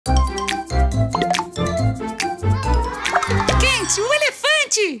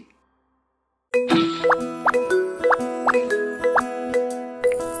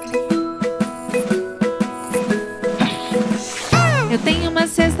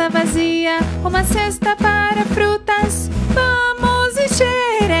cesta vazia, uma cesta para frutas. Vamos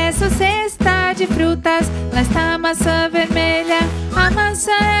encher essa cesta de frutas. Lá está a maçã vermelha, a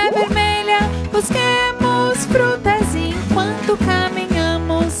maçã é vermelha. Busquemos frutas enquanto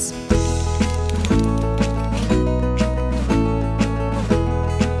caminhamos.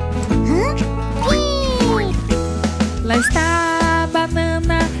 Lá está a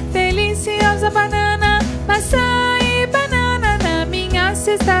banana, deliciosa banana. Maçã e banana na minha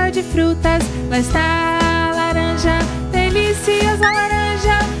cesta de frutas. Lá está a laranja, deliciosa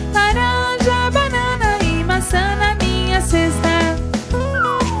laranja. Laranja, banana e maçã na minha cesta.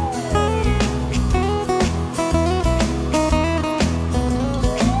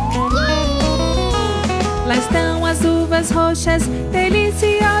 Lá estão as uvas roxas,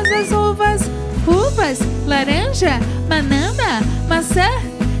 deliciosas uvas. Uvas, laranja, banana, maçã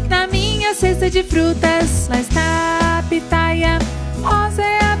na minha cesta de frutas. Lá está a pitaia, rosa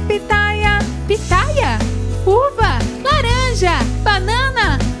é a pitaia. Pitaia, uva, laranja,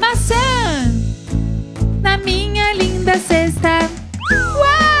 banana, maçã na minha linda cesta.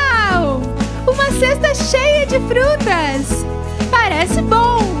 Uau! Uma cesta cheia de frutas! Parece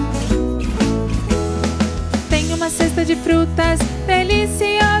bom! Tenho uma cesta de frutas,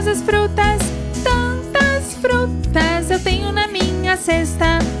 deliciosas frutas. Tantas frutas eu tenho na minha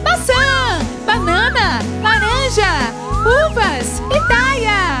cesta. Maçã, banana, laranja, uvas,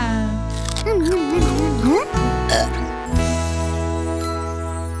 pitaia.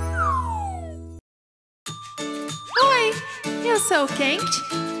 Oi, eu sou Kent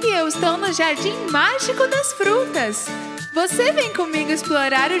e eu estou no Jardim Mágico das Frutas. Você vem comigo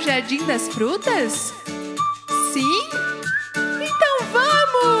explorar o Jardim das Frutas? Sim? Então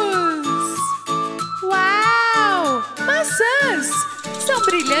vamos! Uau! Maçãs! São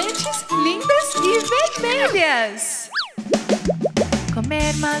brilhantes, lindas e vermelhas!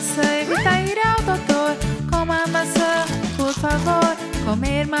 Comer maçã evita ir ao doutor. Coma maçã, por favor.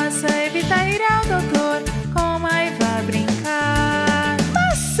 Comer maçã evita ir ao doutor. Coma e vá brincar.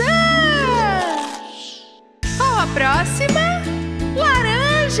 Maçã! Qual a próxima?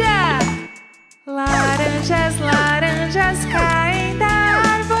 Laranja! Laranjas, laranjas caem da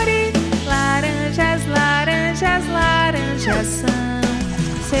árvore. Laranjas, laranjas, laranjas são.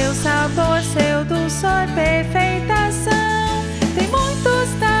 Seu sabor, seu dulçor, perfeita são. Tem muitos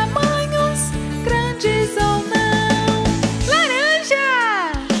tamanhos, grandes ou não.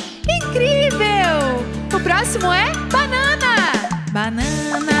 Laranja! Incrível! O próximo é banana.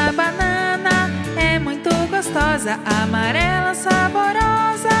 Banana, banana é muito gostosa. Amarela,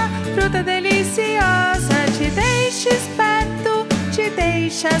 saborosa, fruta deliciosa. Te deixa esperto, te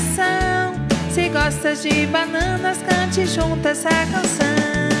deixa ação. Se gostas de bananas, cante junto essa canção.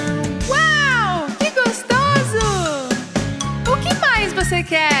 Uau! Que gostoso! O que mais você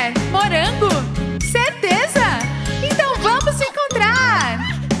quer? Morango? Certeza? Então vamos encontrar!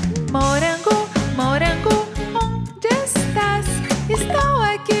 Morango, morango, onde estás? Estou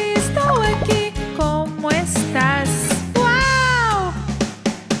aqui, como estás? Uau!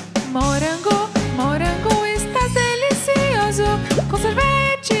 Morango, morango, estás delicioso. Com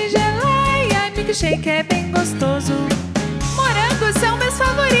sorvete, geleia e milkshake é bem gostoso. Morangos são meus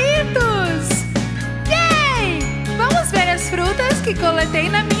favoritos! Yay! Vamos ver as frutas que coletei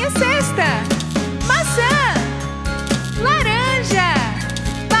na minha cesta. Maçã, laranja,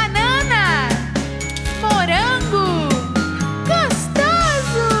 banana, morango.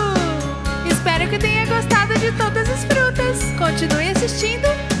 Gostoso! Espero que tenha gostado de todas as frutas. Continue assistindo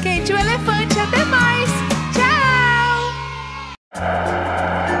Kent o Elefante. Até mais! Tchau!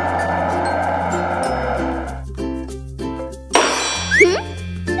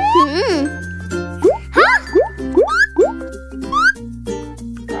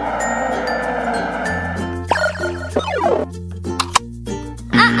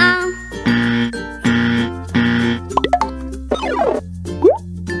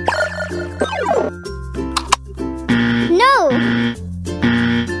 No!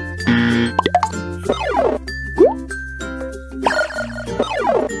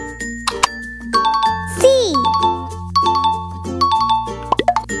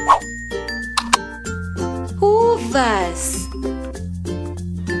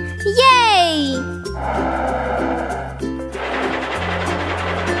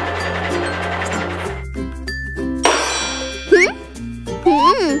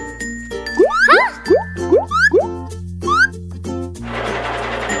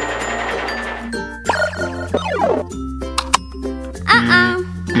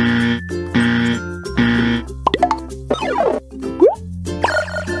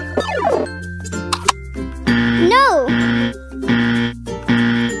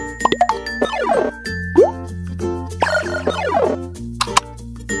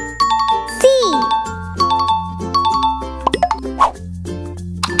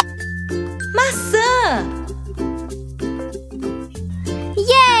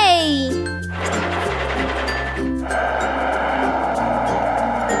 Yay!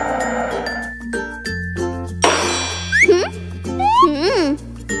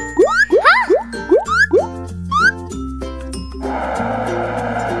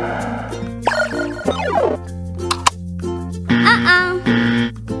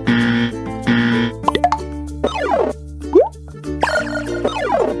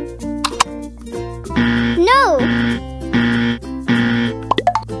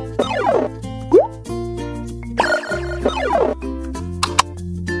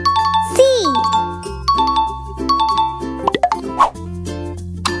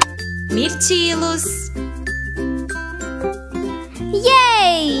 Mirtilos.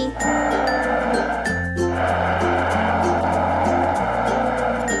 Yay!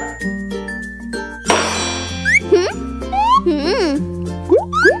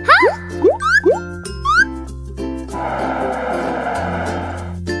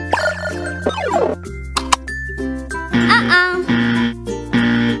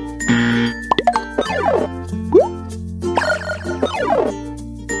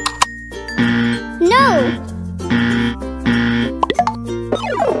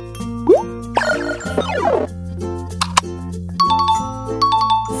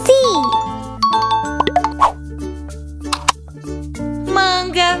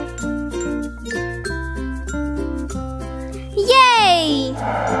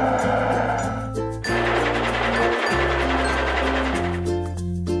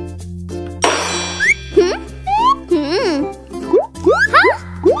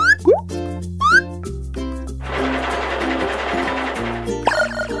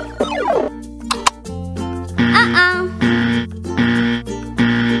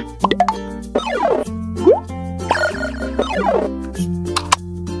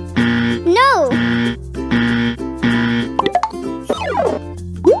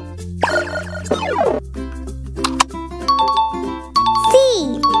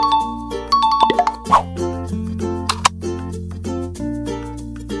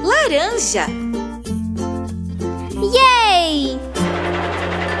 Laranja. Yay!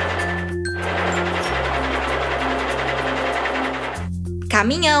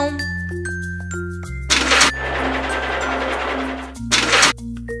 Caminhão.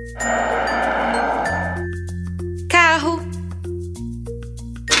 Carro.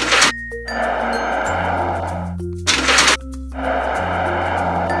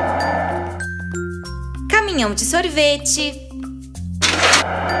 Caminhão de sorvete.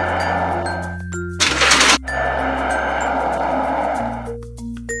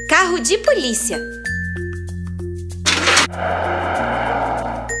 Carro de polícia.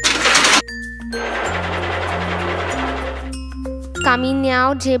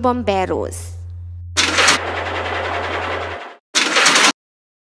 Caminhão de bombeiros.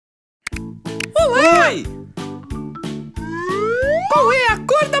 Olá! Oi! Qual é a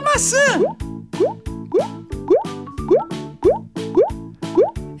cor da maçã?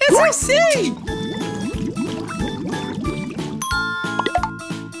 Essa eu sei!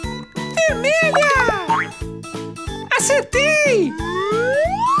 Vermelha! Acertei!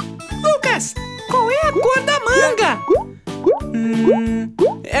 Lucas, qual é a cor da manga?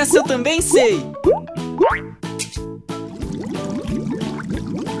 Essa eu também sei!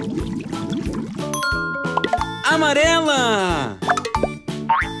 Amarela!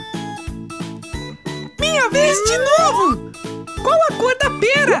 Minha vez de novo! Qual a cor da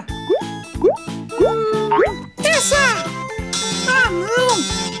pera? Essa! Ah,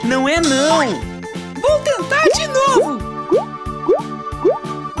 não! Não é não! Vou tentar de novo!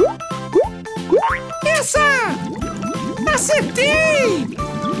 Essa! Acertei!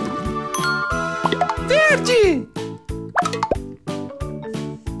 Verde!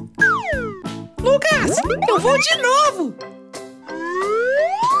 Lucas, eu vou de novo!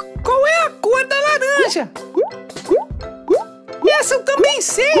 Qual é a cor da laranja? Essa eu também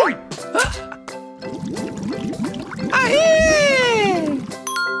sei! Aê!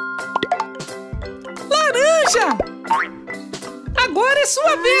 Laranja! Agora é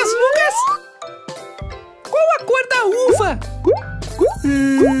sua vez, Lucas! Qual a cor da uva?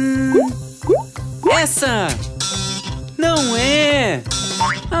 Essa! Não é!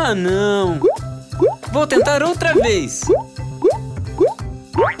 Ah, não! Vou tentar outra vez!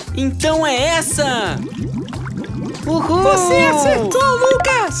 Então é essa! Uhul! Você acertou,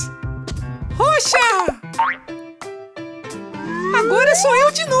 Lucas! Roxa! Agora sou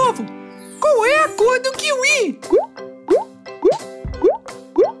eu de novo! Qual é a cor do kiwi?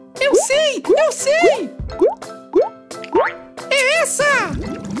 Eu sei! Eu sei! É essa!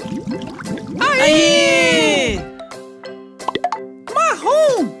 Aê! Marrom!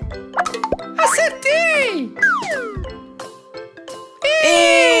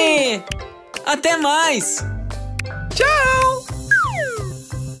 Até mais! Tchau!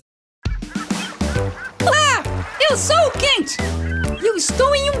 Olá! Eu sou o Kent! Eu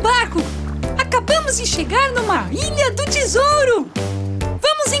estou em um barco! Acabamos de chegar numa ilha do tesouro!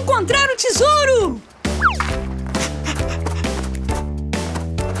 Vamos encontrar o tesouro!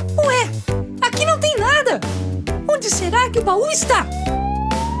 Ué, aqui não tem nada! Onde será que o baú está?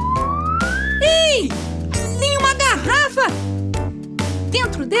 Ei! Tem uma garrafa!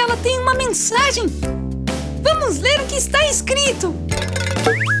 Dentro dela tem uma mensagem! Vamos ler o que está escrito!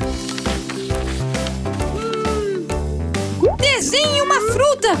 Desenhe uma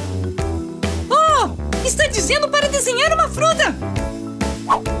fruta! Oh! Está dizendo para desenhar uma fruta!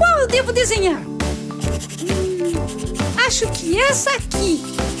 Qual eu devo desenhar? Acho que essa aqui.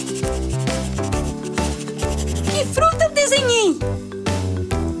 Que fruta eu desenhei?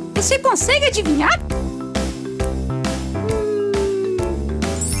 Você consegue adivinhar?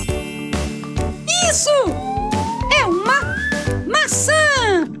 Isso! É uma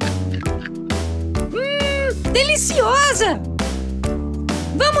maçã! Deliciosa!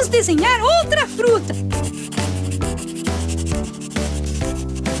 Vamos desenhar outra fruta!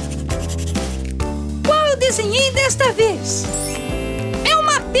 Qual eu desenhei desta vez? É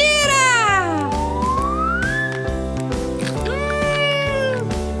uma pera!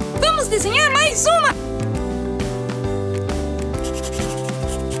 Vamos desenhar mais uma!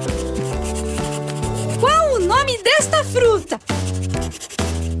 Qual o nome desta fruta?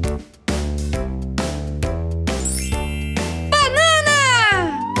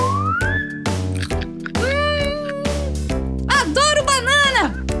 Banana! Adoro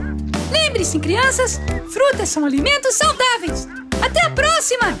banana! Lembre-se, crianças, frutas são alimentos saudáveis. Até a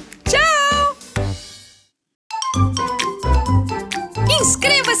próxima! Tchau!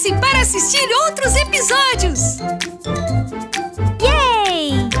 Inscreva-se para assistir outros episódios!